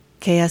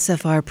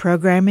KSFR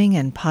programming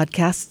and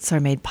podcasts are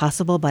made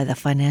possible by the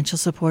financial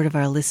support of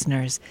our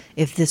listeners.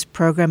 If this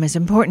program is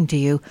important to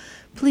you,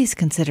 please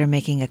consider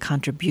making a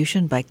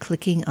contribution by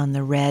clicking on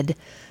the red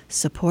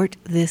Support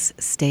This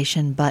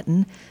Station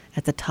button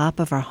at the top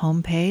of our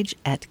homepage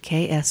at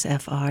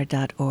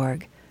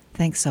ksfr.org.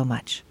 Thanks so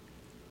much.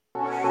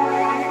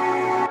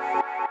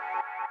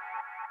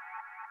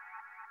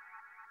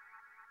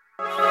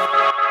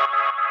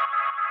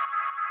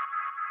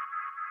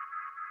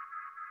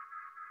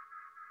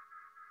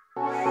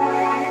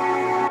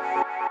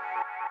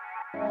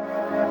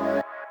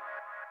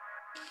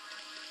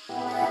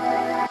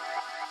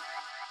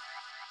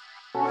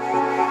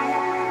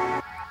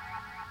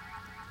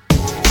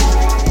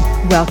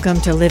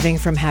 Welcome to Living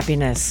from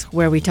Happiness,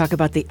 where we talk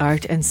about the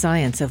art and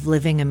science of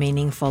living a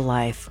meaningful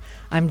life.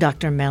 I'm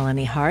Dr.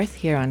 Melanie Harth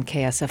here on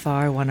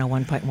KSFR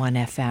 101.1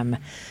 FM.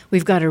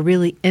 We've got a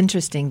really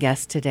interesting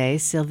guest today,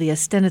 Silvia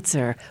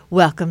Stenitzer.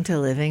 Welcome to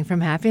Living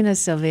from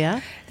Happiness,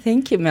 Silvia.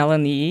 Thank you,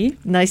 Melanie.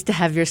 Nice to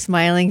have your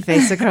smiling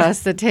face across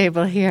the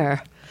table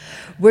here.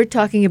 We're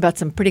talking about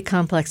some pretty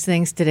complex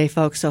things today,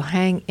 folks, so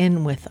hang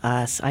in with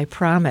us. I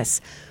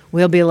promise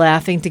we'll be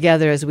laughing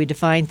together as we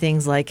define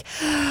things like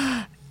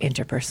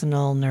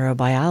interpersonal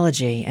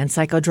neurobiology and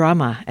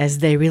psychodrama as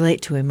they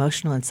relate to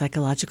emotional and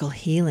psychological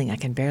healing. I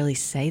can barely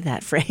say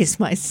that phrase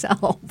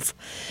myself.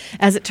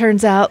 As it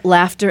turns out,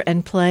 laughter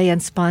and play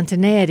and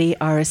spontaneity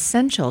are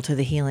essential to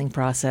the healing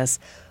process,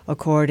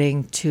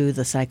 according to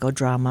the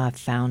Psychodrama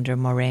founder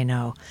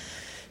Moreno.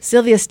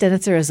 Silvia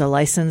Stenitzer is a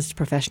licensed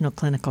professional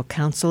clinical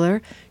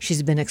counselor.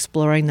 She's been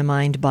exploring the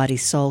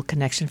mind-body-soul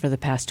connection for the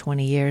past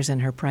 20 years in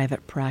her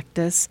private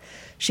practice.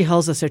 She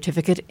holds a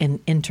certificate in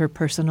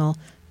interpersonal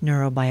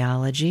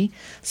neurobiology,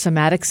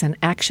 somatics and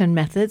action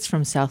methods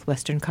from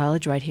Southwestern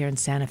College right here in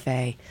Santa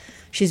Fe.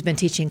 She's been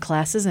teaching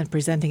classes and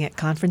presenting at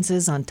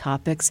conferences on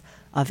topics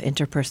of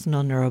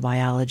interpersonal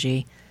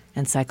neurobiology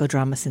and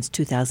psychodrama since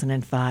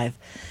 2005.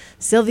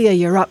 Silvia,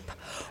 you're up.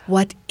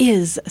 What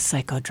is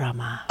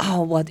psychodrama?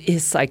 Oh, what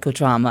is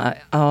psychodrama?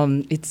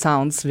 It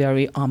sounds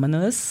very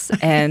ominous,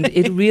 and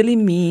it really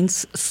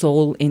means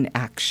soul in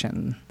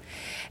action.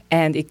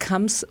 And it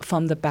comes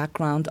from the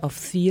background of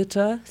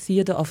theater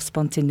of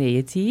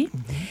spontaneity.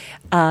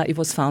 Mm-hmm. It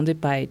was founded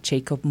by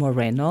Jacob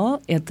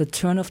Moreno at the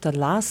turn of the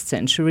last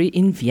century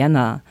in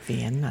Vienna.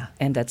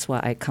 And that's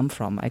where I come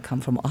from. I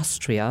come from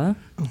Austria.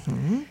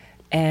 Mm-hmm.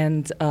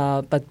 And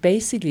but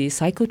basically,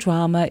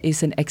 psychodrama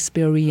is an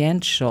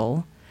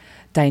experiential,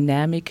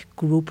 dynamic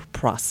group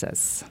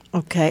process.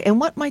 Okay, and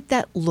what might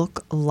that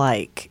look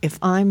like? If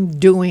I'm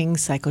doing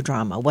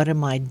psychodrama, what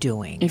am I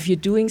doing? If you're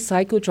doing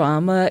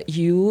psychodrama,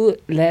 you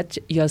let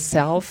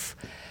yourself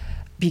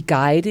be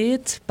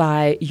guided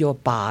by your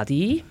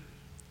body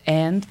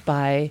and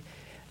by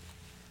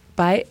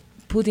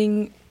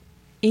putting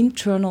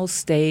internal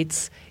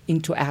states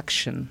into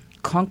action.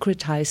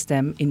 Concretize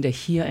them in the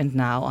here and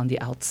now on the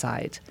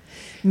outside.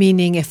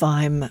 Meaning if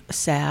I'm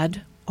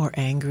sad or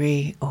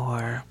angry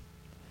or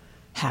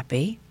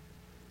happy,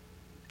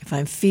 if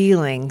I'm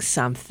feeling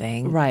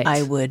something, right,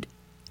 I would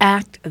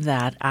act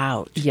that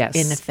out. Yes.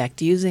 In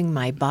effect, using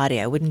my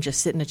body. I wouldn't just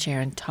sit in a chair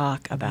and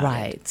talk about it.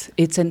 Right.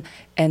 It's an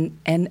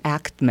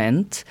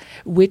enactment,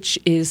 which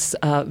is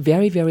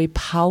very, very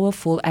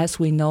powerful, as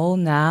we know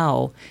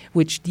now,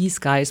 which these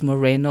guys,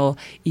 Moreno,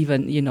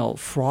 even,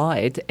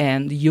 Freud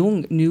and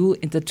Jung knew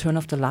in the turn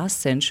of the last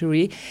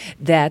century,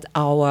 that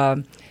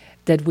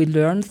we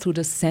learn through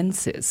the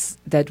senses,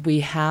 that we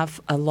have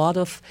a lot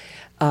of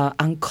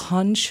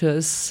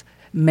unconscious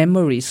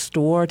memory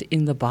stored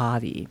in the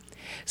body.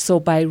 So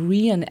by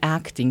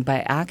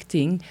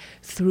acting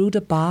through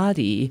the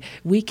body,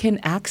 we can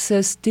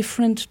access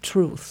different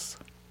truths.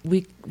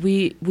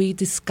 We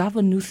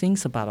discover new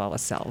things about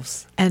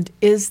ourselves. And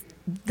is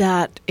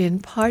that in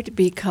part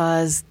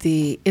because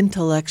the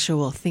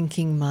intellectual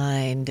thinking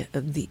mind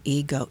of the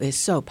ego is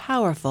so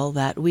powerful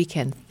that we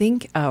can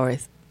think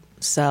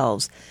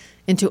ourselves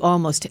into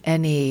almost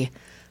any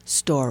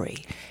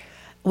story,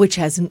 which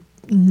has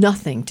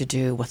nothing to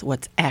do with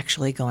what's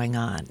actually going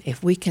on.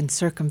 If we can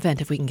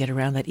get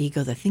around that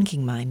ego, the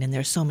thinking mind, and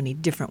there's so many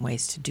different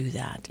ways to do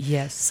that.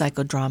 Yes.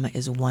 Psychodrama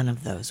is one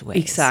of those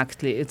ways.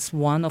 Exactly. It's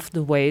one of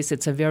the ways.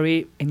 It's a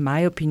very, in my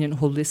opinion,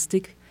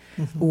 holistic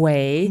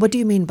way. What do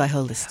you mean by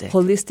holistic?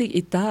 Holistic,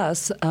 it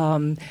does.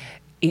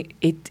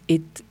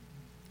 It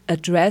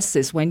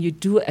addresses, when you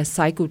do a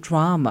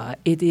psychodrama,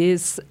 it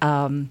is...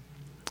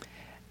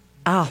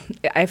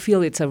 I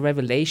feel it's a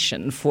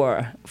revelation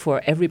for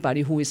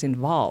everybody who is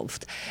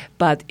involved.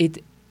 But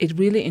it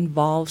really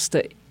involves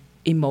the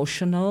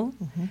emotional,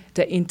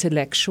 the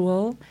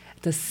intellectual,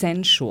 the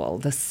sensual,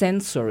 the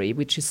sensory,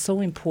 which is so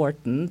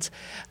important,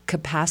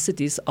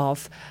 capacities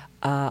of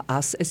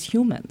us as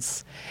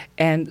humans.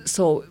 And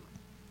so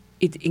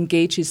it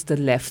engages the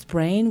left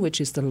brain,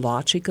 which is the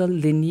logical,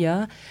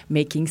 linear,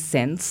 making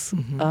sense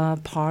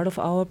part of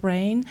our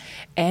brain,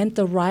 and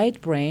the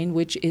right brain,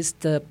 which is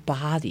the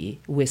body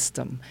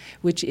wisdom,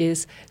 which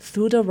is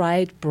through the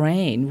right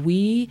brain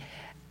we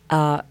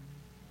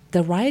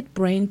the right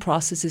brain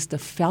processes the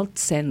felt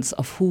sense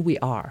of who we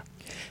are,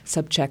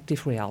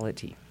 subjective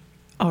reality.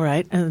 All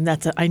right, and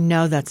I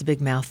know that's a big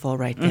mouthful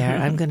right there.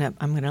 Mm-hmm.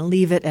 I'm gonna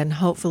leave it, and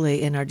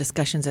hopefully in our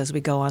discussions as we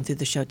go on through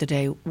the show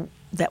today,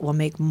 that will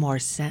make more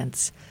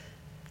sense.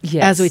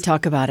 Yes. As we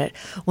talk about it.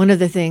 One of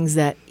the things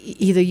that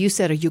either you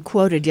said or you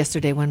quoted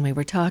yesterday when we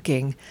were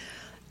talking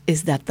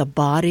is that the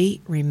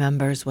body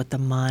remembers what the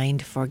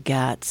mind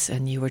forgets,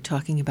 and you were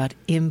talking about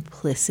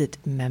implicit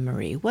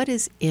memory. What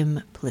is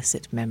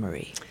implicit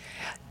memory?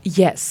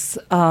 Yes.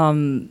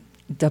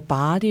 The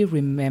body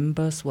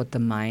remembers what the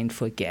mind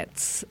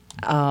forgets.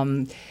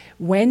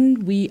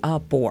 When we are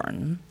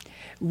born,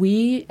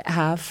 we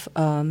have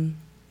our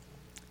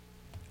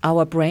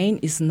brain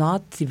is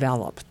not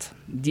developed.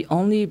 The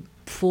only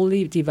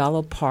fully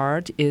developed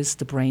part is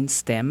the brain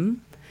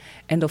stem,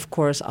 and of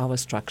course our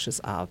structures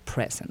are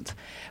present.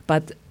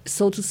 But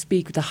so to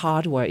speak, the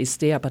hardware is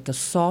there, but the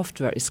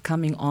software is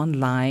coming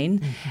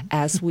online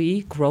as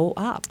we grow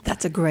up.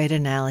 That's a great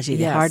analogy.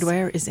 The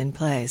hardware is in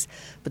place,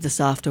 but the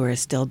software is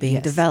still being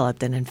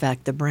developed. And in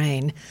fact, the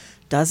brain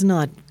does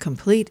not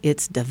complete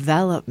its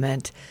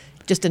development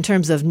just in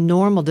terms of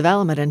normal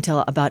development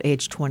until about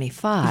age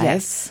 25.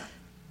 Yes.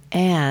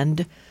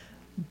 And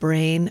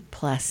brain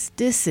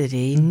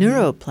plasticity,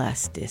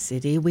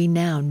 neuroplasticity, we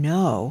now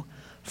know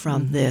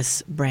from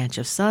this branch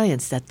of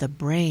science that the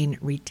brain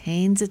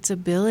retains its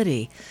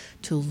ability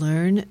to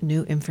learn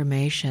new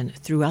information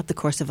throughout the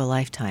course of a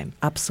lifetime.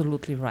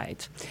 Absolutely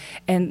right.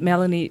 And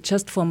Melanie,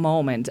 just for a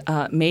moment,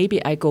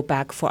 maybe I go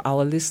back for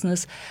our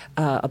listeners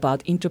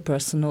about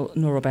interpersonal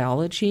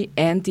neurobiology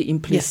and the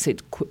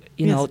implicit,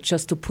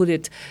 just to put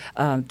it,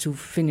 to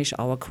finish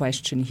our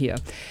question here.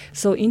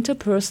 So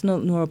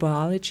interpersonal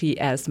neurobiology,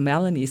 as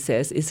Melanie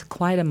says, is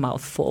quite a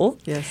mouthful.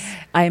 Yes.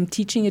 I am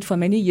teaching it for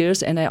many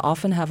years, and I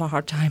often have a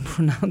hard time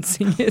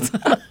pronouncing it.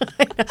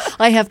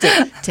 I have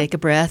to take a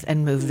breath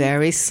and move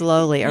very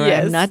slowly, or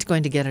I'm not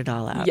going to get it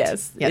all out.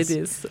 Yes, it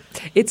is.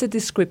 It's a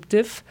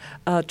descriptive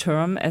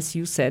term, as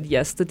you said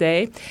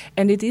yesterday,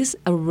 and it is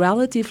a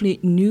relatively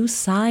new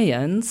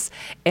science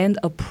and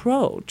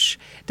approach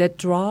that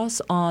draws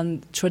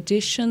on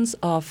traditions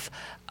of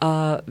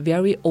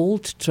very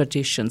old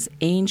traditions,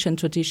 ancient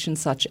traditions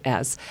such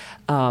as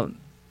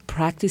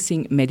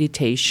practicing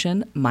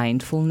meditation,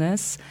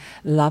 mindfulness,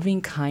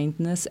 loving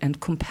kindness, and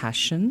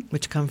compassion.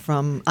 Which come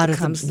from out of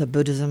the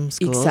Buddhism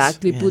schools.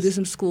 Exactly,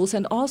 Buddhism schools.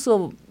 And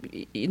also,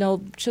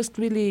 just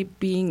really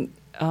being,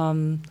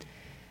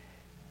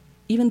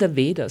 even the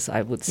Vedas,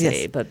 I would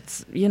say.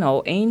 But,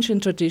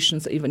 ancient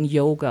traditions, even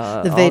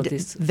yoga. The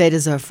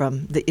Vedas are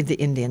from the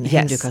Indian,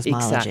 Hindu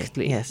cosmology.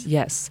 Exactly.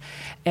 Yes.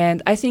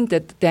 And I think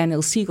that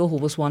Daniel Siegel, who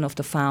was one of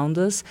the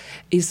founders,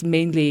 is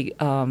mainly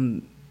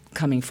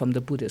coming from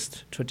the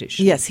Buddhist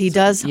tradition. Yes, he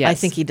does. Yes. I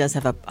think he does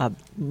have a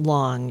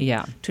long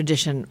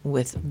tradition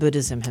with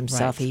Buddhism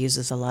himself. Right. He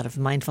uses a lot of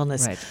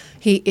mindfulness. Right.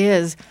 He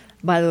is,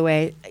 by the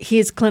way, he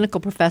is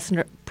clinical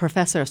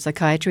professor of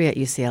psychiatry at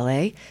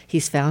UCLA.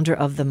 He's founder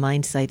of the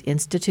MindSight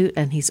Institute,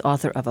 and he's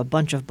author of a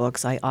bunch of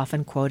books. I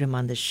often quote him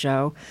on this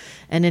show.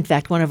 And in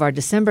fact, one of our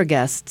December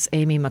guests,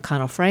 Amy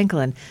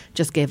McConnell-Franklin,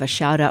 just gave a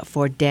shout-out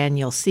for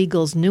Daniel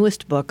Siegel's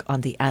newest book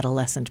on the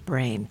adolescent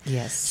brain.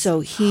 Yes.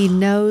 So he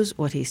knows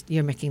what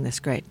you're making this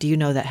great. Do you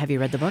know that? Have you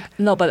read the book?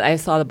 No, but I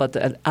thought about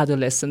the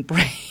adolescent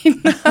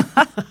brain.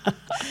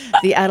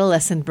 The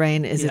adolescent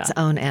brain is its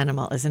own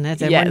animal, isn't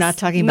it? And yes. we're not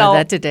talking about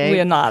that today.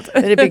 We're not.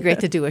 It'd be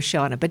great to do a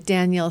show on it. But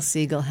Daniel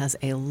Siegel has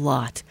a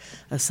lot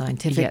of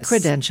scientific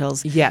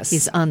credentials. Yes.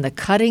 He's on the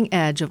cutting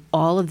edge of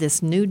all of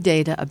this new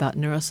data about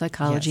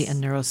neuropsychology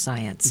and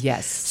neuroscience.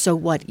 Yes. So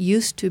what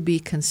used to be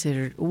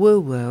considered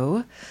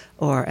woo-woo,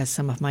 or as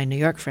some of my New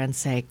York friends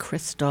say,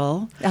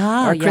 crystal,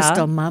 or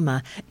crystal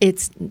mama,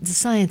 the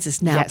science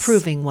is now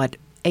proving what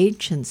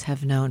ancients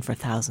have known for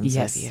thousands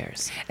of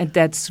years. And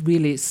that's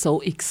really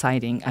so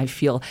exciting, I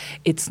feel.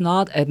 It's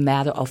not a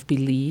matter of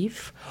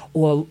belief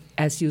or,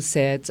 as you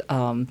said,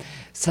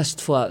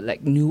 just for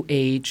like New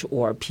Age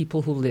or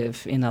people who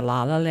live in a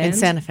la-la land. In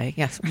Santa Fe,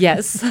 yes.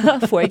 Yes,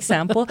 for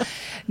example.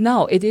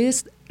 No, it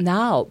is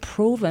now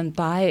proven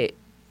by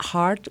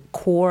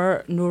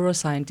hardcore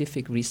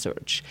neuroscientific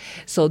research.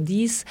 So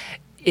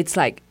it's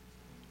like,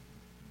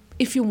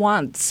 if you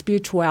want,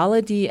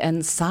 spirituality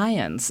and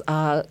science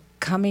are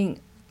coming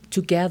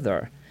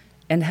together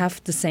and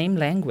have the same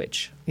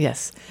language.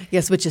 Yes,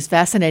 which is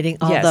fascinating,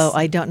 although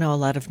I don't know a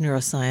lot of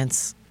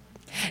neuroscientists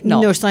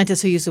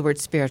who use the word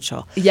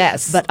spiritual.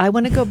 Yes. But I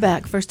want to go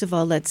back. First of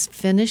all, let's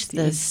finish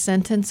the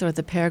sentence or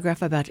the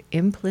paragraph about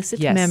implicit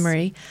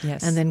memory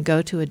and then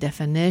go to a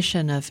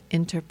definition of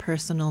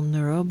interpersonal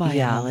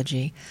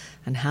neurobiology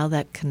and how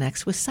that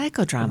connects with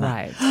psychodrama.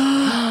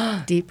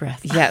 Right. Deep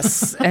breath.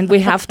 Yes. And we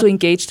have to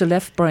engage the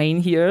left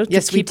brain here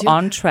to keep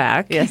on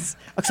track. Yes.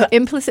 So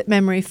implicit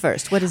memory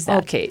first. What is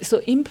that? Okay. So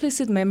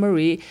implicit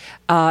memory,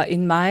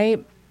 in my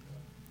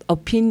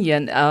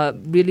opinion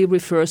really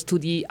refers to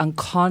the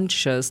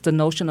unconscious, the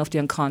notion of the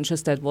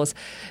unconscious that was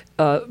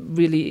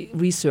really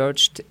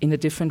researched in a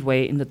different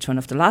way in the turn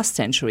of the last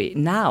century.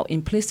 Now,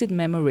 implicit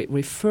memory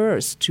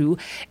refers to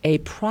a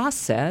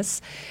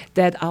process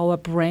that our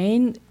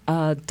brain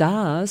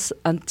does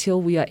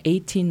until we are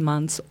 18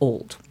 months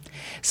old.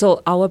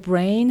 So our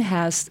brain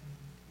has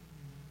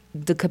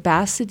the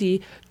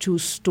capacity to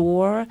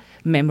store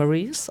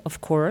memories,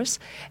 of course,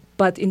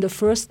 but in the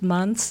first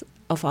months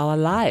of our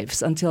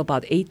lives, until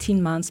about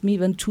 18 months,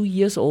 even 2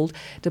 years old,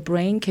 the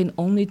brain can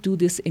only do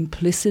this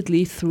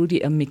implicitly through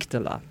the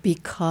amygdala.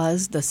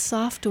 Because the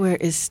software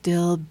is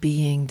still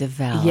being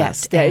developed.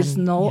 Yes, there is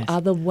no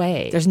other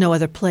way. There's no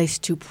other place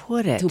to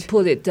put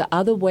it. The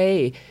other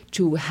way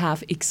to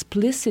have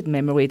explicit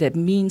memory, that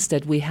means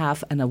that we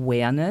have an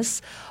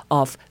awareness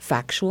of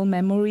factual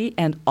memory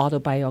and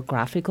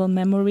autobiographical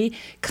memory,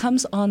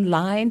 comes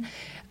online,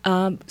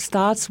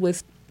 starts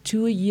with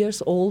 2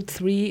 years old,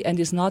 3, and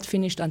is not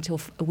finished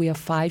until we are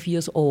 5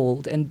 years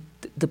old. And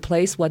the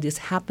place where this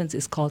happens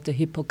is called the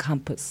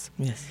hippocampus.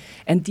 Yes.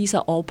 And these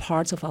are all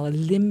parts of our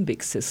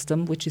limbic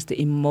system, which is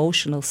the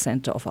emotional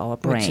center of our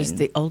brain. Which is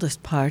the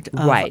oldest part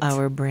of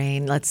our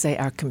brain. Let's say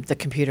the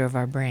computer of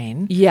our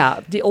brain. Yeah,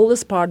 the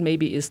oldest part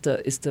maybe is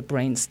the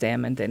brain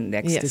stem, and then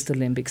next is the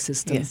limbic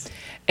system. Yes.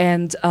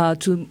 And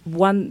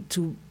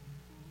to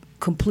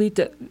complete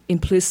the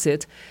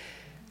implicit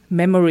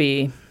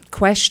memory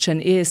question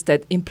is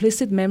that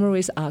implicit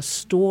memories are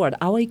stored.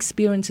 Our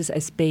experiences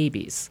as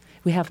babies,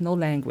 we have no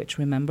language,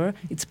 remember?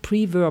 It's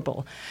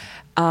pre-verbal,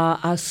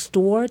 are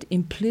stored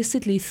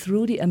implicitly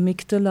through the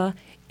amygdala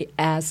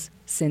as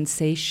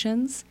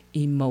sensations,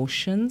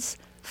 emotions,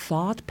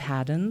 thought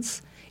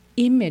patterns,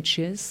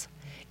 images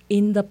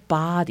in the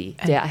body.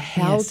 They are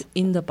held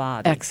in the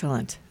body.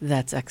 Excellent.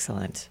 That's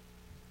excellent.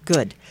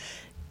 Good.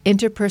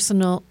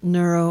 Interpersonal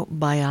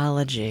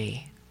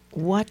neurobiology.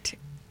 What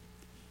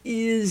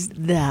is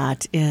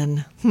that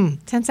in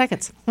 10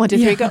 seconds? 1, 2,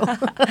 3, go.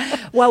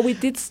 Well, we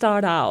did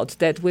start out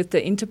that with the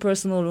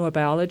interpersonal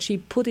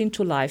neurobiology put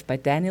into life by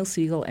Daniel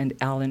Siegel and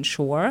Alan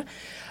Shore,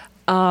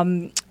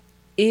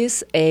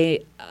 is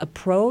a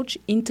approach,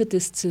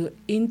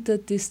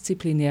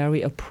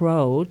 interdisciplinary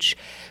approach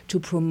to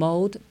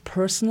promote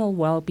personal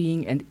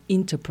well-being and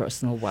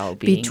interpersal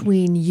well-being.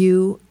 Between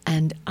you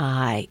and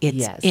I.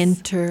 It's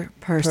interpersonal,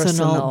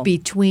 Personal.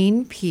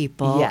 Between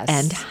people,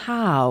 and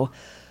how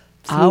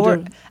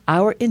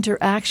our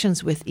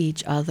interactions with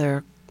each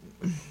other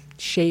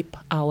shape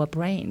our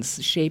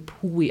brains, shape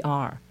who we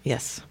are.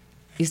 Yes.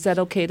 Is that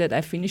okay that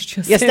I finished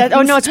your sentence? Yes.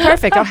 Oh, no, it's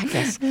perfect. Oh,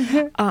 yes.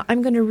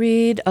 I'm going to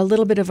read a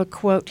little bit of a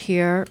quote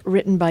here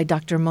written by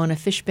Dr. Mona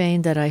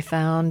Fishbane that I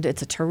found.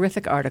 It's a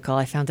terrific article.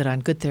 I found it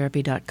on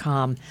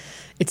goodtherapy.com.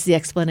 It's the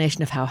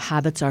explanation of how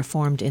habits are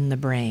formed in the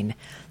brain.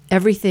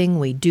 Everything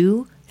we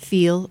do,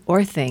 feel,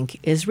 or think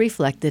is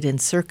reflected in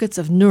circuits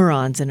of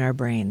neurons in our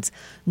brains.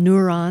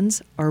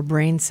 Neurons, or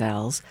brain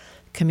cells,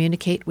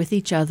 communicate with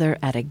each other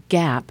at a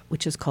gap,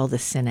 which is called a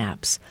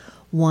synapse.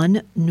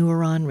 One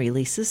neuron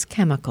releases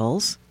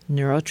chemicals,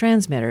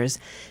 neurotransmitters,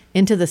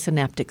 into the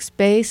synaptic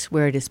space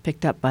where it is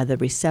picked up by the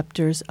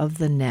receptors of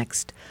the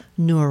next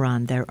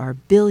neuron. There are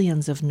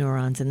billions of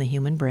neurons in the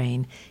human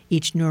brain.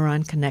 Each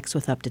neuron connects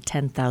with up to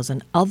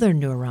 10,000 other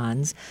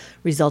neurons,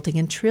 resulting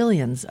in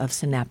trillions of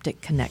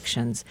synaptic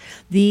connections.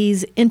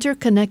 These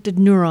interconnected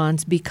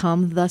neurons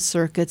become the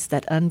circuits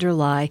that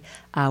underlie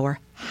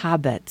our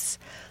habits.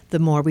 The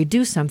more we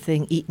do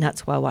something, eat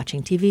nuts while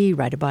watching TV,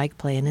 ride a bike,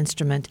 play an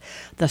instrument,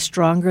 the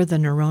stronger the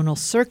neuronal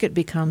circuit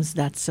becomes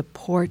that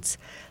supports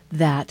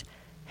that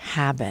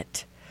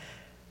habit.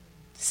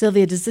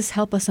 Sylvia, does this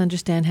help us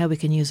understand how we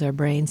can use our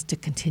brains to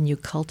continue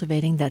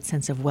cultivating that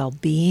sense of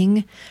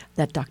well-being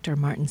that Dr.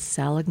 Martin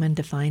Seligman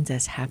defines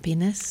as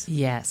happiness?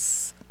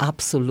 Yes,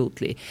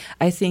 absolutely.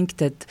 I think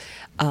that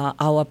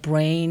our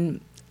brain,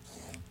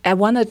 I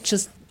want to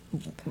just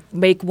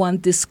make one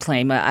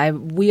disclaimer.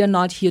 We are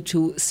not here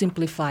to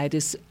simplify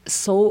this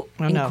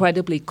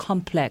incredibly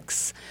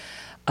complex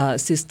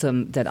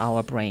system that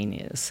our brain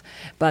is.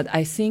 But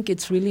I think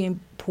it's really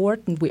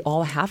important, we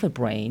all have a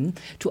brain,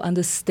 to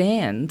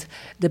understand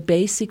the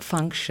basic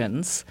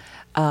functions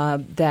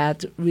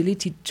that really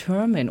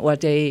determine, or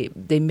they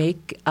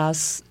make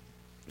us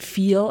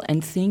feel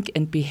and think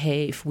and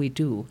behave we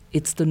do.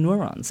 It's the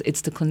neurons. It's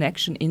the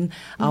connection in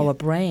our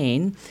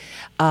brain.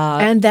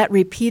 And that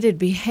repeated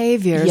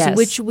behaviors,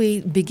 which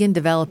we begin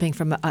developing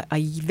from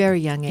a very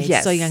young age,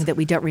 so young that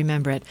we don't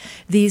remember it.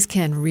 These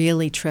can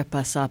really trip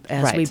us up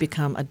as we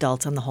become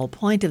adults. And the whole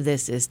point of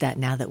this is that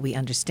now that we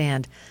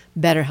understand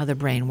better how the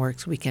brain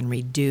works, we can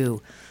redo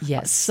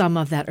some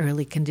of that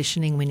early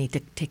conditioning. We need to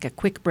take a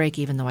quick break,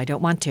 even though I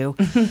don't want to.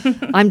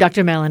 I'm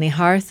Dr. Melanie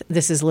Harth.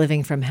 This is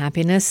Living from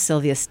Happiness.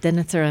 Silvia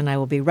Stenitzer and I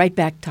will be right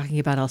back talking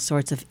about all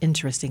sorts of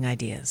interesting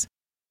ideas.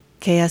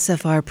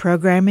 KSFR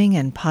programming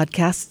and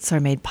podcasts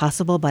are made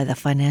possible by the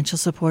financial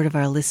support of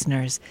our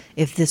listeners.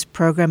 If this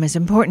program is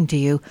important to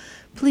you,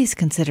 please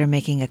consider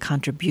making a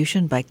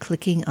contribution by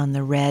clicking on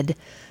the red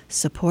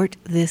Support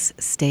This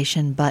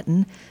Station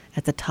button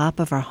at the top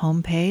of our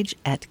homepage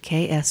at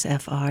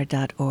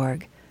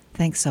ksfr.org.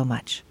 Thanks so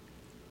much.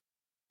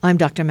 I'm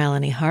Dr.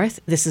 Melanie Harth.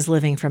 This is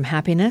Living from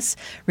Happiness.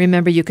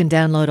 Remember, you can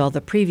download all the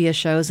previous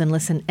shows and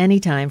listen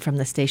anytime from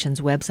the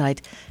station's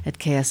website at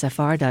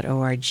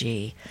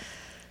ksfr.org.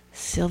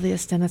 Silvia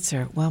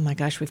Stenitzer. Well, my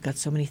gosh, we've got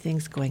so many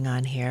things going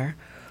on here.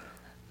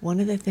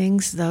 One of the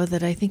things, though,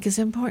 that I think is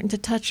important to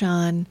touch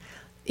on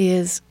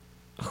is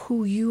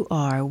who you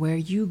are, where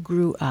you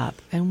grew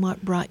up, and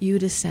what brought you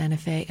to Santa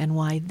Fe, and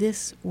why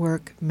this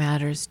work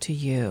matters to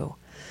you,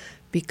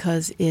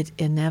 because it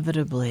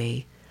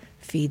inevitably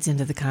feeds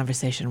into the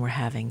conversation we're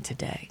having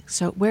today.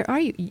 So where are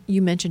you?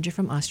 You mentioned you're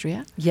from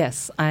Austria.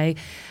 Yes,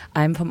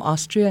 I'm from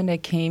Austria, and I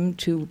came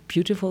to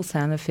beautiful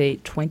Santa Fe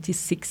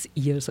 26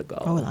 years ago.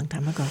 Oh, a long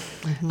time ago.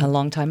 Mm-hmm. A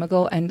long time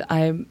ago. And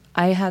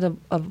I had a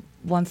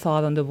one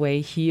thought on the way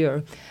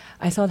here.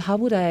 I thought, how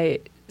would I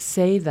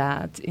say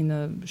that in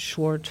a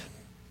short,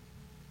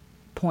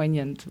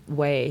 poignant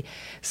way?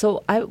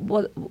 So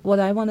what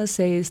I want to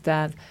say is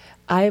that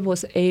I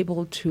was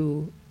able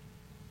to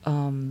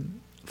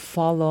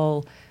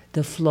follow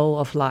the flow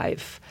of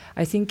life.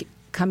 I think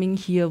coming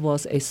here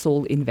was a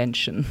soul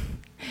invention.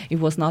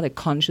 It was not a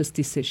conscious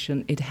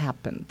decision. It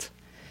happened.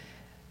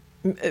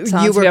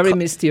 Sounds very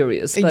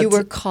mysterious. You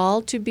were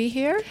called to be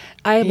here?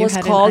 I was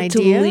called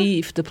to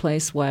leave the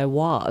place where I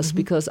was,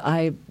 because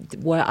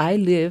where I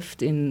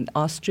lived in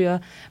Austria,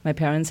 my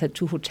parents had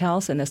 2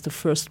 hotels, and as the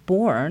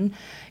firstborn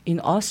in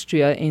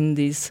Austria in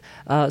these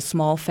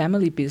small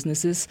family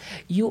businesses,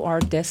 you are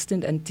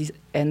destined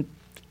and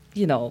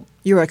you know,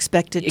 you're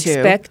expected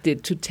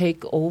to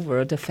take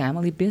over the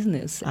family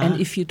business. And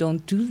if you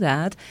don't do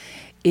that,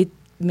 it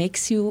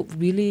makes you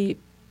really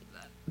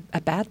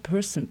a bad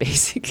person,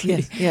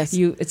 basically. Yes.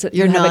 You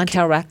have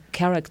a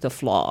character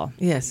flaw.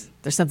 Yes.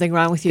 There's something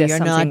wrong with you. You're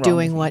not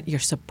doing what you're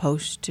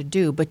supposed to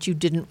do, but you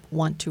didn't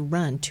want to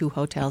run 2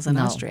 hotels in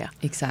Austria.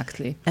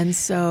 Exactly. And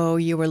so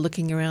you were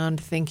looking around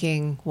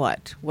thinking,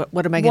 what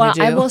am I going to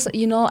do? I was,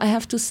 I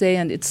have to say,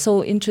 and it's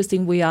so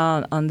interesting, we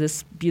are on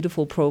this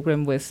beautiful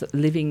program with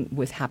Living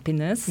with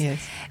Happiness.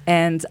 Yes.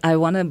 And I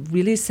want to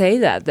really say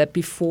that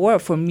before,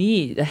 for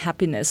me, the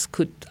happiness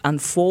could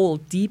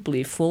unfold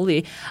deeply,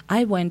 fully,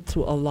 I went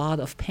through a lot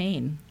of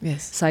pain.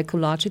 Yes.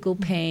 Psychological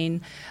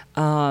pain,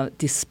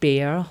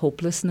 despair,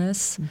 hopelessness.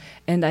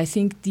 And I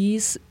think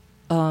these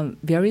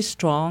very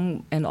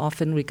strong and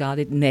often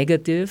regarded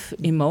negative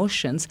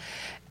emotions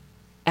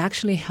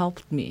actually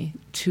helped me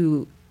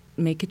to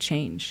make a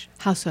change.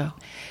 How so?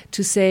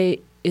 To say,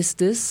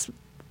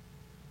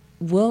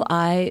 will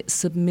I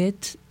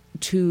submit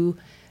to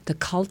the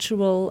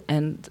cultural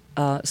and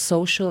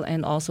social,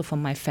 and also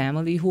from my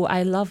family, who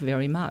I love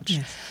very much,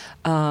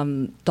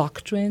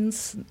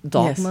 doctrines,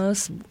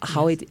 dogmas,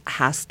 how it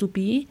has to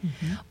be,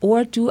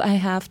 or do I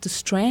have the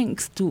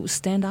strength to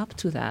stand up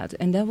to that?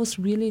 And that was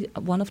really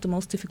one of the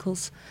most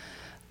difficult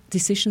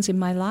decisions in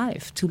my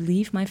life, to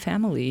leave my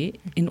family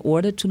in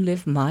order to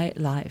live my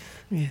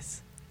life.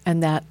 Yes.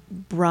 And that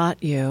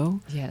brought you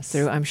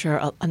through, I'm sure,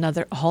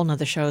 a whole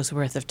nother show's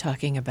worth of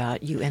talking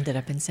about. You ended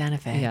up in Santa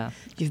Fe. Yeah.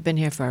 You've been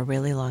here for a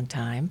really long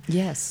time.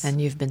 Yes.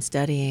 And you've been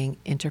studying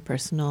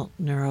interpersonal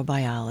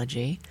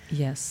neurobiology.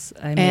 Yes.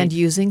 And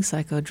using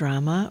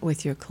psychodrama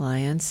with your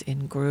clients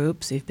in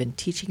groups. You've been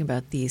teaching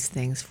about these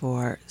things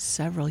for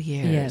several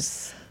years.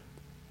 Yes.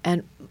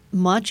 And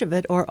much of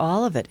it, or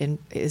all of it,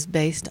 is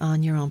based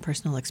on your own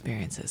personal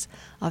experiences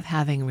of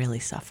having really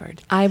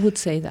suffered. I would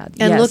say that,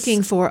 and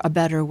looking for a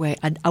better way,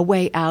 a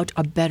way out,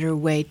 a better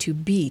way to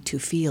be, to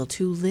feel,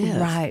 to live.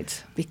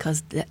 Right.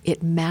 Because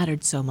it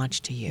mattered so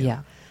much to you.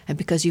 Yeah. And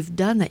because you've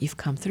done that, you've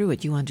come through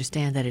it, you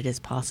understand that it is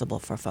possible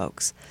for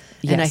folks.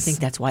 Yes. And I think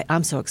that's why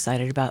I'm so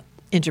excited about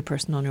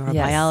interpersonal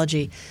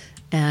neurobiology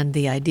and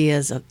the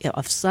ideas of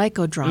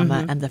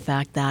psychodrama and the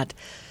fact that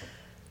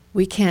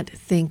we can't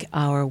think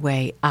our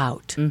way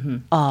out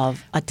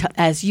of,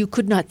 as you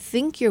could not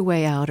think your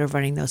way out of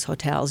running those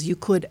hotels. You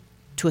could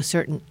to a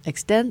certain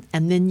extent,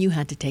 and then you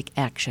had to take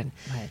action.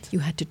 Right. You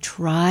had to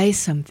try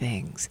some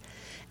things.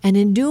 And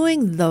in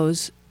doing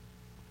those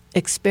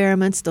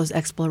experiments, those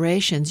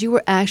explorations, you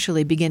were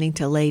actually beginning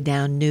to lay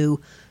down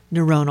new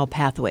neuronal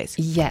pathways.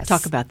 Yes.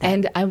 Talk about that.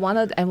 And I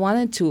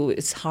wanted to,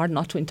 it's hard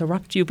not to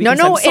interrupt you because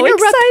I'm so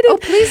interrupt. Excited. Oh,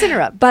 please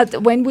interrupt.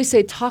 But when we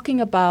say talking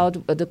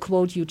about the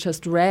quote you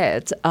just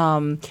read,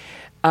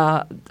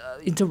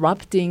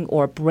 interrupting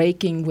or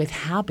breaking with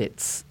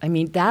habits, I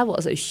mean, that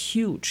was a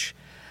huge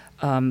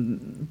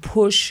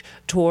push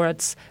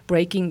towards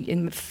breaking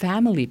in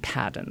family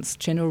patterns,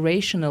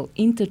 generational,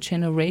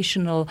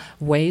 intergenerational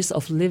ways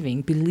of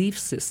living, belief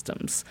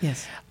systems.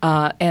 Yes.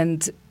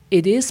 And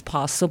it is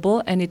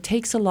possible, and it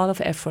takes a lot of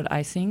effort,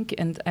 I think,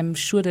 and I'm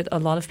sure that a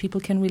lot of people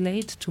can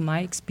relate to my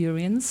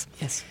experience.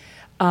 Yes.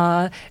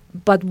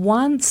 But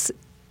once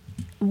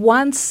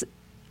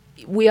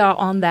we are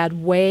on that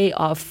way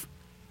of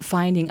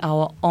finding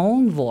our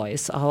own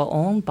voice, our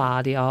own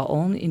body, our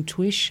own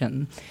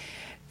intuition,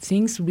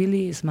 things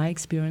really, is my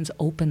experience,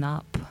 open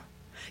up.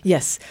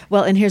 Yes.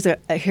 Well, and here's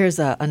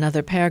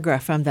another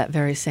paragraph from that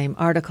very same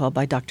article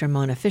by Dr.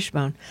 Mona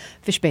Fishbane.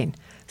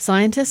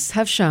 Scientists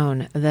have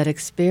shown that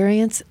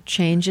experience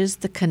changes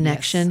the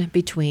connection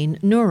between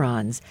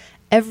neurons.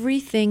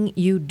 Everything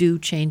you do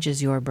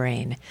changes your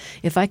brain.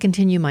 If I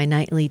continue my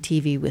nightly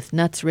TV with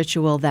nuts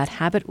ritual, that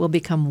habit will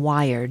become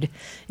wired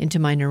into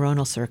my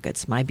neuronal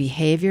circuits. My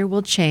behavior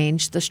will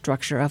change the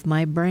structure of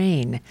my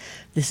brain.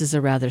 This is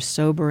a rather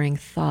sobering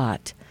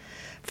thought.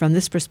 From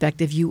this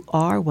perspective, you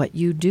are what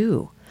you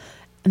do.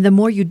 And the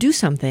more you do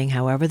something,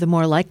 however, the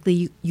more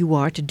likely you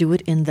are to do it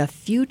in the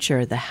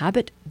future. The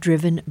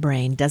habit-driven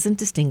brain doesn't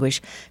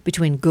distinguish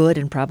between good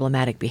and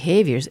problematic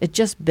behaviors. It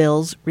just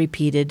builds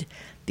repeated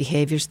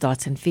behaviors,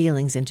 thoughts, and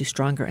feelings into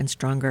stronger and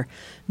stronger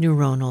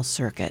neuronal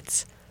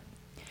circuits.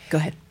 Go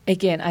ahead.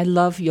 Again, I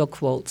love your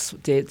quotes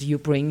that you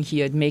bring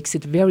here. It makes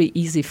it very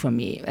easy for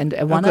me. And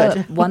I want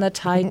to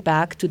tie it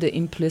back to the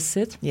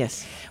implicit.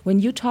 Yes. When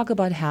you talk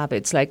about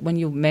habits, like when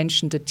you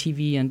mentioned the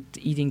TV and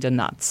eating the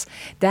nuts,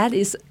 that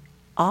is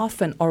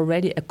often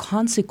already a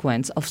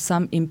consequence of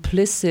some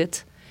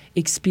implicit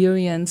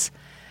experience.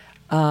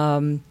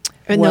 In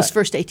those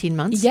first 18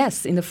 months?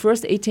 Yes, in the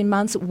first 18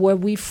 months where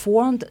we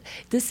formed,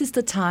 this is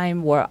the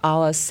time where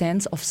our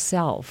sense of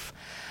self,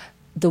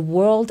 the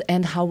world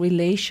and how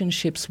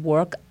relationships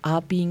work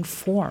are being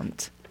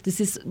formed.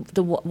 This is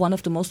one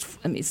of the most,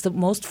 it's the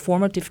most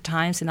formative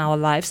times in our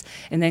lives,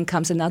 and then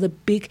comes another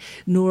big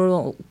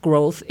neural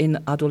growth in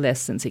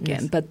adolescence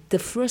again. Yes. But the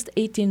first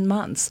 18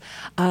 months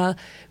are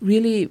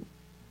really,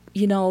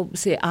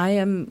 say,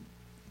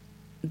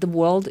 the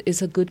world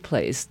is a good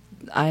place.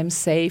 I'm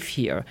safe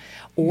here,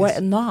 or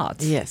not.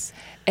 Yes.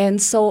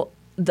 And so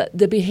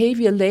the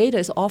behavior later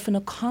is often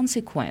a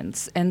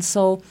consequence. And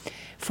so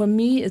for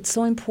me, it's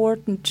so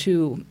important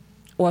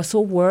or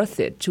so worth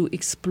it to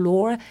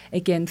explore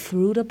again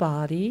through the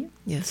body,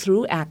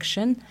 through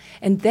action,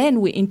 and then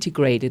we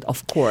integrate it,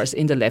 of course,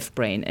 in the left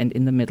brain and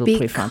in the middle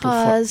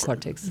prefrontal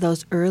cortex.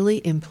 Those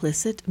early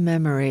implicit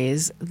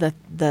memories,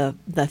 the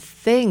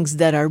things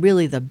that are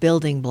really the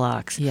building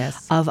blocks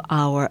of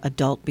our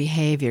adult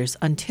behaviors,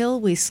 until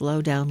we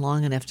slow down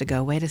long enough to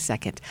go, wait a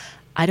second,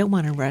 I don't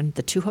want to run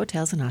the 2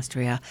 hotels in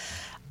Austria,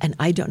 and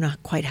I don't know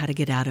quite how to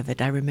get out of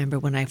it. I remember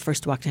when I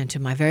first walked into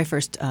my very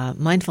first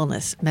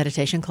mindfulness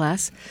meditation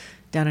class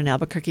down in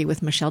Albuquerque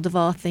with Michelle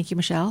Duvall. Thank you,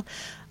 Michelle.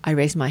 I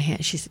raised my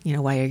hand. She said,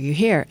 why are you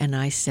here? And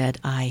I said,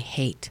 I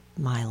hate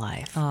my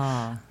life.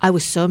 I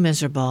was so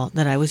miserable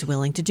that I was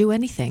willing to do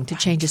anything to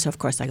change it. So, of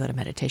course, I go to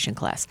meditation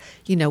class.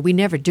 We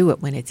never do it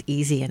when it's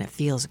easy and it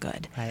feels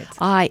good.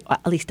 Right.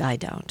 At least I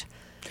don't.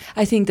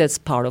 I think that's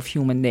part of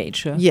human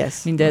nature.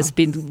 Yes. I mean, there's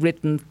been wrip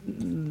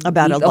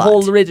about a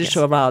whole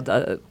literature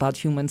about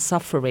human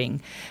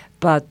suffering.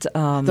 But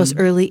those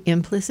early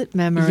implicit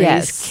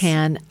memories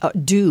can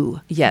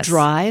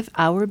drive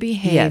our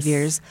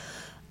behaviors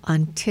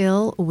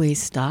until we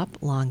stop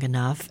long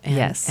enough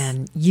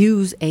and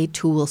use a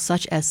tool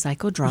such as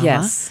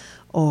psychodrama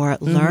or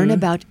learn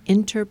about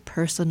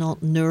interpersonal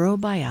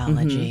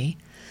neurobiology.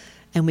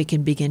 And we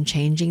can begin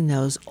changing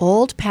those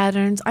old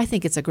patterns. I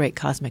think it's a great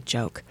cosmic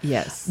joke.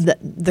 Yes.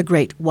 The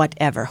great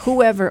whatever,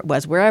 whoever it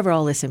was, wherever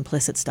all this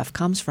implicit stuff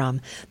comes from,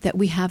 that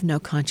we have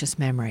no conscious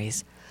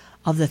memories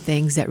of the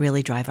things that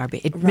really drive our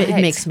behavior.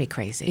 It makes me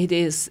crazy. It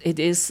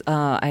is.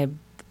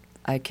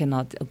 I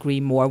cannot agree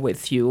more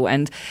with you.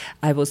 And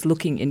I was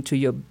looking into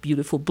your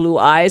beautiful blue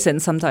eyes, and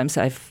sometimes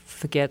I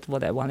forget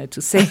what I wanted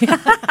to say.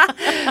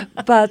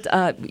 But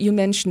you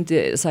mentioned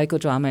the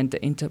psychodrama and the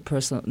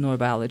interpersonal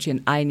neurobiology,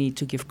 and I need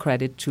to give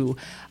credit to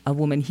a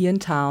woman here in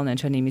town, and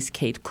her name is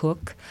Kate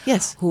Cook.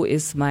 Yes, who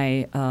is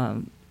my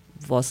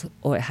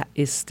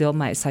is still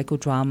my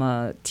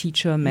psychodrama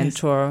teacher,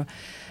 mentor. Yes.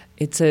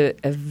 It's a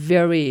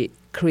very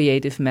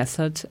creative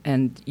method,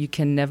 and you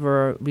can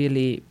never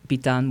really be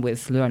done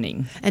with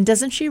learning. And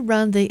doesn't she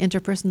run the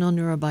Interpersonal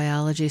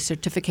Neurobiology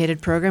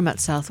certificated program at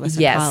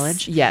Southwestern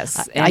College?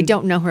 Yes. I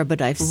don't know her,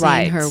 but I've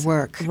seen her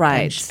work.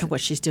 Right. And what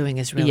she's doing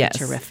is really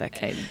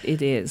terrific.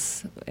 It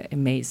is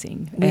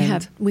amazing.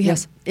 We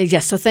have.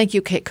 So thank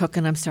you, Kate Cook,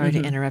 and I'm sorry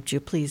to interrupt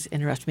you. Please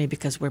interrupt me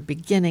because we're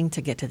beginning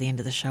to get to the end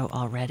of the show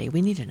already.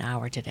 We need an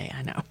hour today,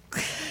 I know.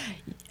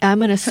 I'm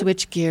going to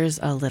switch gears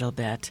a little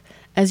bit.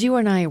 As you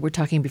and I were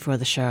talking before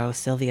the show,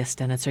 Silvia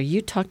Stenitzer,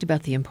 you talked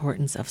about the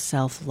importance of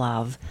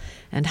self-love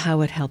and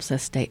how it helps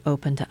us stay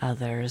open to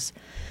others.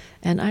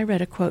 And I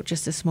read a quote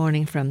just this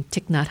morning from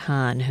Thich Nhat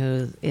Hanh,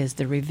 who is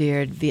the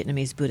revered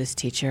Vietnamese Buddhist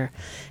teacher.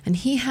 And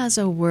he has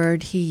a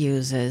word he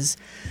uses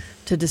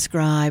to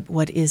describe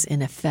what is,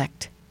 in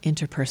effect,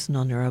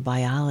 interpersonal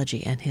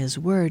neurobiology. And his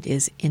word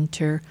is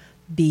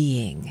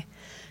interbeing.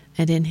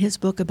 And in his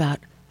book about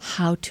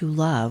how to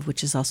love,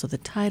 which is also the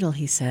title,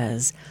 he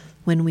says,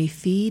 when we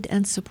feed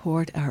and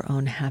support our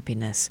own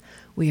happiness,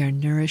 we are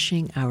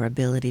nourishing our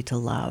ability to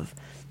love.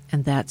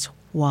 And that's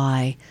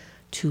why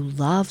to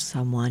love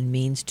someone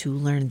means to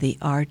learn the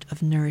art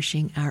of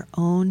nourishing our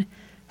own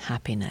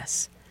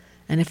happiness.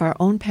 And if our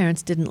own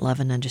parents didn't love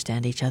and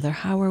understand each other,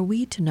 how are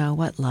we to know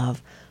what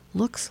love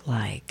looks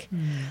like?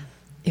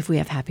 If we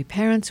have happy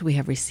parents, we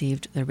have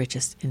received the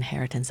richest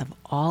inheritance of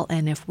all.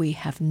 And if we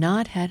have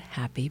not had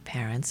happy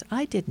parents,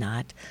 I did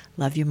not.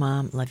 Love you,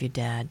 Mom. Love you,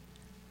 Dad.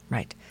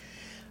 Right.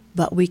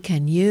 but we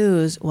can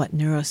use what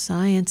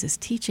neuroscience is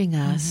teaching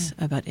us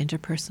about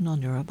interpersonal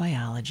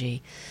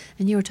neurobiology.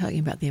 And you were talking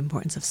about the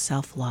importance of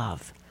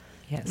self-love.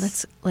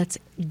 Yes. Let's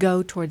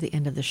go toward the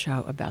end of the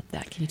show about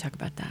that. Can you talk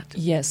about that?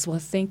 Yes. Well,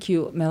 thank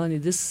you, Melanie.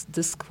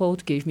 This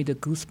quote gave me the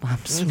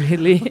goosebumps,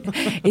 really.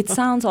 It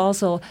sounds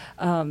also,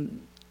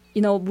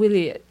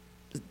 really,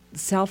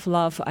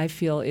 self-love, I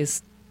feel,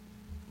 is,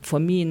 for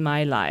me in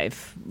my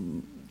life,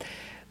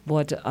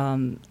 what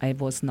I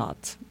was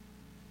not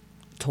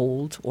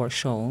told or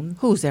shown.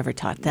 Who's ever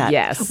taught that?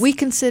 Yes. We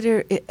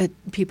consider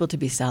people to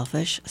be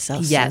selfish,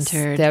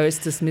 self-centered. Yes, there is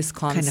this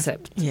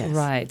misconcept, yes.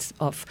 right,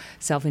 of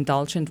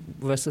self-indulgent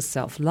versus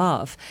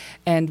self-love.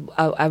 And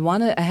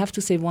I have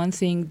to say one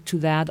thing to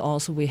that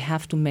also. We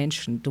have to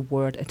mention the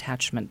word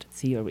attachment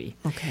theory.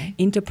 Okay.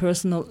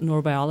 Interpersonal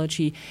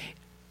neurobiology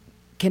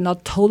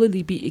cannot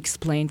totally be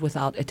explained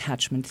without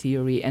attachment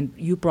theory. And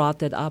you brought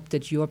that up,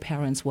 that your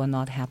parents were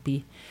not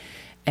happy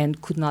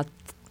and could not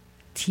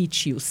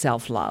teach you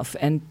self-love,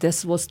 and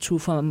this was true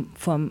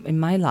from in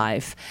my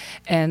life.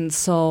 And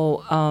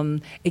so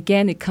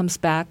again, it comes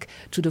back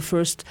to the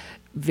first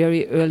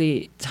very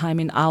early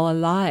time in our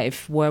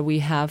life where we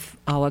have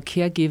our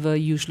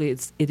caregiver, usually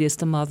it is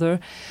the mother.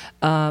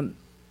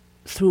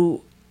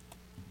 Through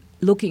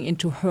looking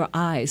into her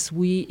eyes,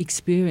 we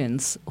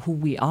experience who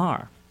we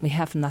are. We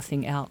have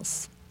nothing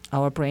else.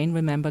 Our brain,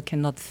 remember,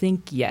 cannot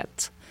think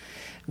yet.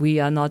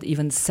 We are not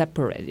even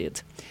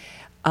separated.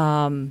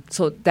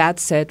 So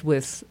that's said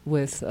with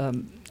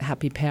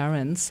happy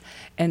parents.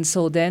 And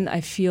so then I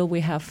feel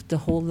we have the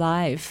whole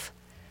life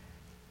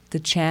the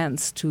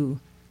chance to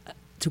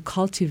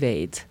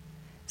cultivate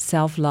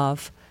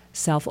self-love,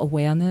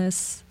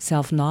 self-awareness,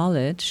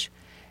 self-knowledge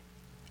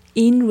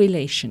in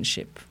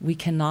relationship. We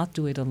cannot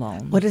do it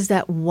alone. What is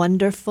that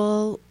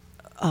wonderful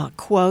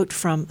quote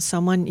from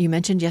someone you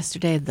mentioned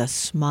yesterday, the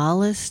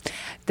smallest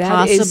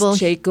possible... That is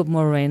Jacob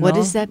Moreno. What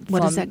is that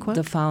quote?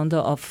 The founder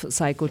of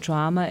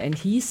Psychodrama, and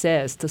he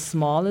says the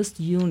smallest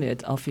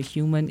unit of a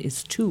human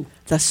is two.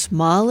 The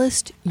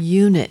smallest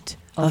unit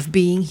of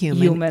being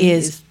human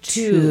is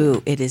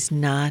two. It is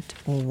not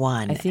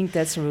one. I think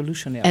that's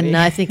revolutionary. And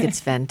I think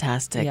it's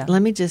fantastic. Yeah.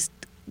 Let me just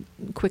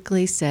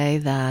quickly say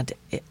that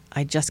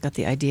I just got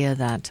the idea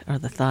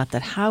the thought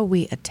that how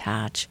we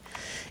attach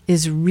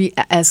is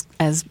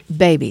as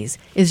babies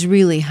is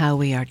really how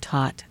we are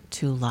taught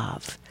to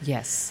love.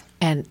 Yes.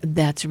 And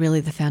that's really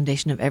the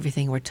foundation of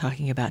everything we're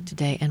talking about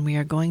today. And we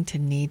are going to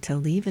need to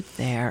leave it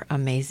there,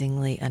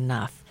 amazingly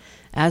enough.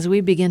 As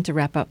we begin to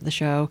wrap up the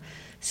show,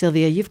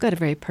 Silvia, you've got a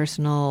very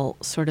personal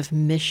sort of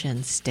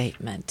mission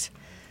statement.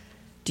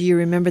 Do you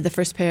remember the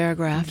first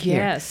paragraph here?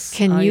 Yes.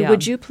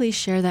 Would you please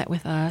share that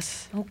with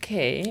us?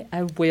 Okay,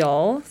 I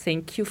will.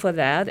 Thank you for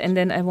that. And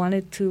then I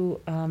wanted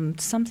to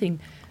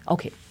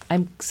okay,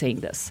 I'm saying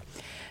this.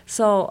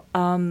 So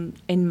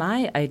in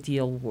my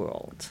ideal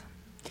world,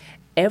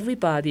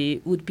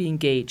 everybody would be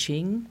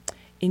engaging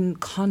in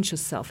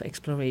conscious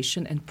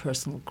self-exploration and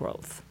personal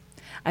growth.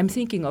 I'm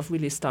thinking of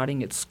really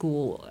starting at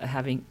school,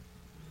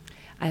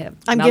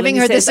 I'm giving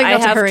her the signal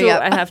to hurry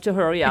up. I have to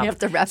hurry up. You have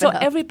to wrap it so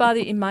up.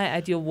 Everybody in my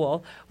ideal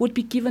world would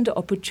be given the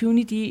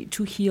opportunity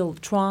to heal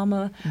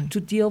trauma,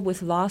 to deal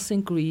with loss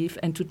and grief,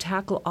 and to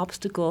tackle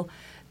obstacles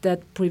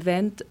that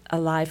prevent a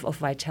life of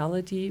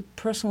vitality,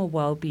 personal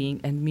well-being,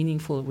 and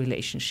meaningful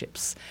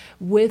relationships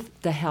with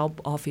the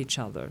help of each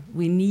other.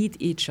 We need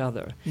each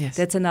other. Yes.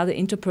 That's another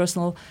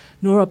interpersonal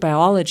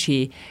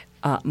neurobiology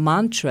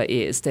mantra,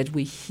 is that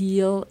we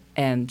heal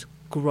and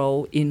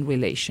grow in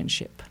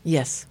relationship.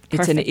 Yes.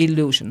 It's an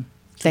illusion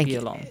to be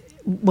you. alone.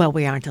 Well,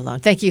 we aren't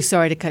alone. Thank you.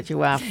 Sorry to cut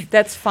you off.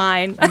 That's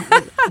fine.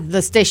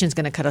 The station's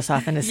going to cut us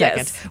off in a second.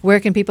 Yes. Where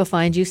can people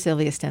find you,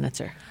 Silvia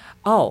Stenitzer?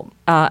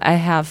 I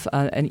have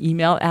an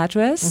email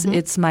address. Mm-hmm.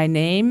 It's my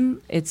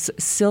name. It's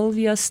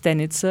Silvia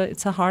Stenitzer.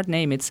 It's a hard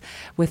name. It's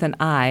with an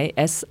I,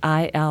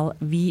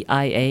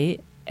 SILVIA.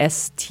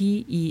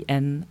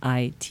 STENITZER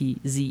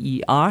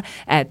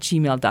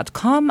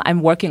 @gmail.com.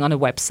 I'm working on a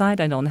website.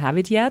 I don't have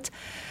it yet.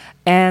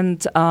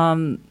 And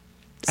I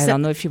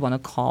don't know if you want to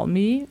call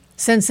me.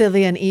 Send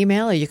Silvia an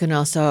email, or you can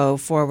also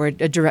forward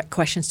direct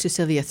questions to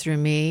Silvia through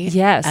me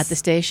at the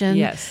station.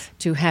 Yes.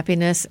 To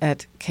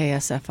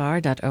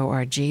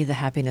happiness@ksfr.org. The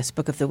Happiness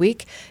Book of the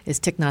Week is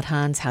Thich Nhat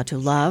Hanh's How to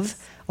Love,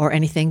 or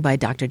anything by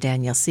Dr.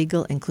 Daniel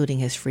Siegel, including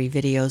his free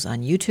videos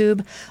on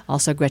YouTube.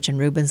 Also, Gretchen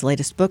Rubin's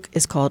latest book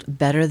is called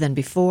Better Than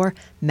Before,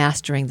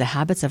 Mastering the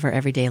Habits of Our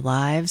Everyday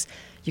Lives.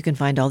 You can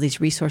find all these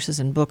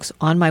resources and books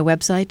on my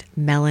website,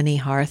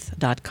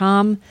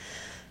 melanieharth.com.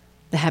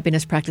 The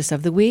Happiness Practice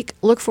of the Week.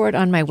 Look for it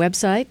on my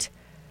website.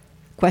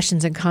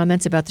 Questions and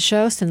comments about the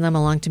show, send them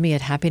along to me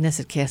at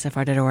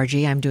happiness@ksfr.org.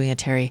 I'm doing a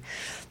Terry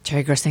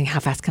Gross thing. How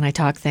fast can I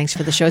talk? Thanks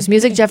for the show's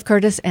music, Jeff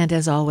Curtis. And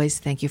as always,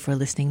 thank you for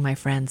listening, my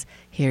friends.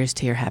 Here's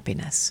to your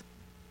happiness.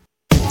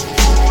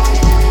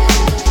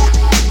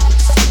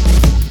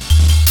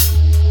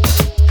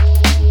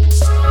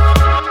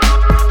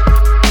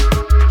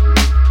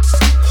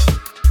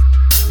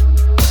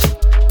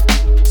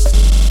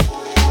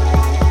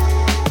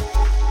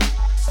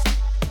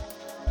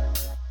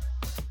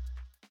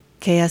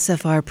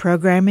 KSFR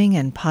programming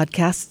and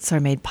podcasts are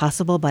made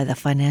possible by the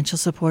financial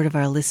support of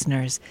our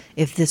listeners.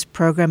 If this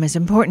program is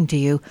important to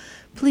you,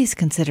 please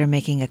consider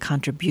making a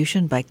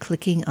contribution by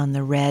clicking on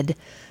the red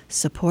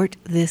Support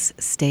This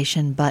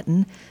Station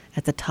button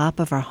at the top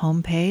of our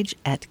homepage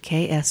at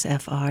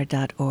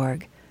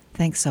ksfr.org.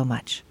 Thanks so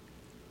much.